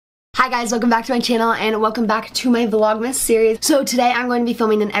Hi guys, welcome back to my channel and welcome back to my Vlogmas series. So today I'm going to be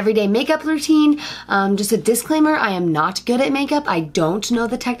filming an everyday makeup routine. Just a disclaimer, I am not good at makeup. I don't know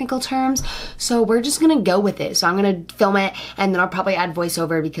the technical terms, so we're just gonna go with it. So I'm gonna film it and then I'll probably add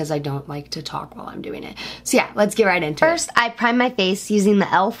voiceover because I don't like to talk while I'm doing it. So yeah, let's get right into it. First, I prime my face using the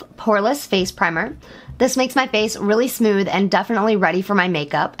e.l.f. Poreless Face Primer. This makes my face really smooth and definitely ready for my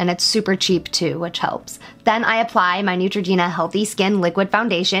makeup, and it's super cheap too, which helps. Then I apply my Neutrogena Healthy Skin Liquid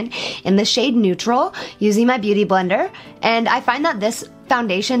Foundation in the shade Neutral using my Beauty Blender, and I find that this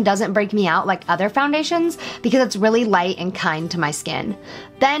foundation doesn't break me out like other foundations because it's really light and kind to my skin.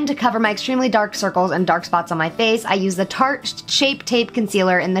 Then to cover my extremely dark circles and dark spots on my face, I use the Tarte Shape Tape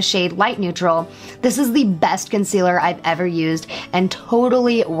Concealer in the shade Light Neutral. This is the best concealer I've ever used and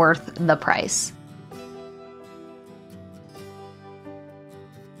totally worth the price.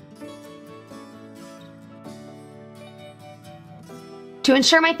 To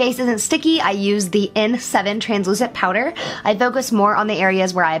ensure my face isn't sticky, I use the N7 translucent powder. I focus more on the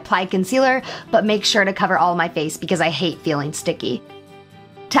areas where I applied concealer, but make sure to cover all of my face because I hate feeling sticky.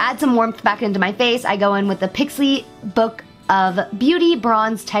 To add some warmth back into my face, I go in with the Pixie Book of Beauty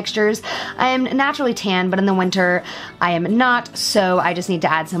Bronze Textures. I am naturally tan, but in the winter I am not, so I just need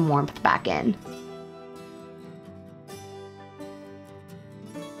to add some warmth back in.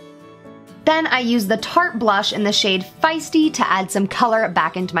 Then I use the Tarte blush in the shade Feisty to add some color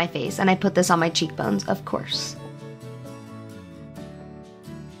back into my face, and I put this on my cheekbones, of course.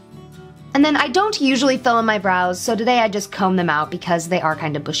 And then I don't usually fill in my brows, so today I just comb them out because they are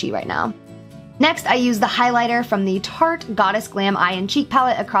kind of bushy right now. Next, I use the highlighter from the Tarte Goddess Glam Eye and Cheek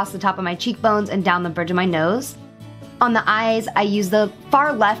palette across the top of my cheekbones and down the bridge of my nose. On the eyes, I use the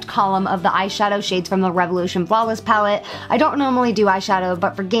far left column of the eyeshadow shades from the Revolution Flawless palette. I don't normally do eyeshadow,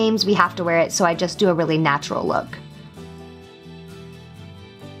 but for games we have to wear it, so I just do a really natural look.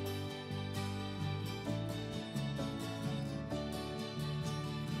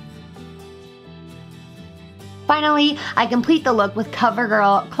 Finally, I complete the look with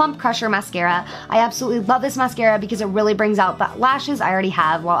CoverGirl Plump Crusher Mascara. I absolutely love this mascara because it really brings out the lashes I already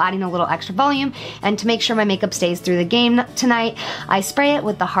have while adding a little extra volume, and to make sure my makeup stays through the game tonight, I spray it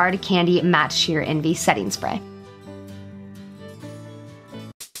with the Hard Candy Matte Sheer Envy Setting Spray.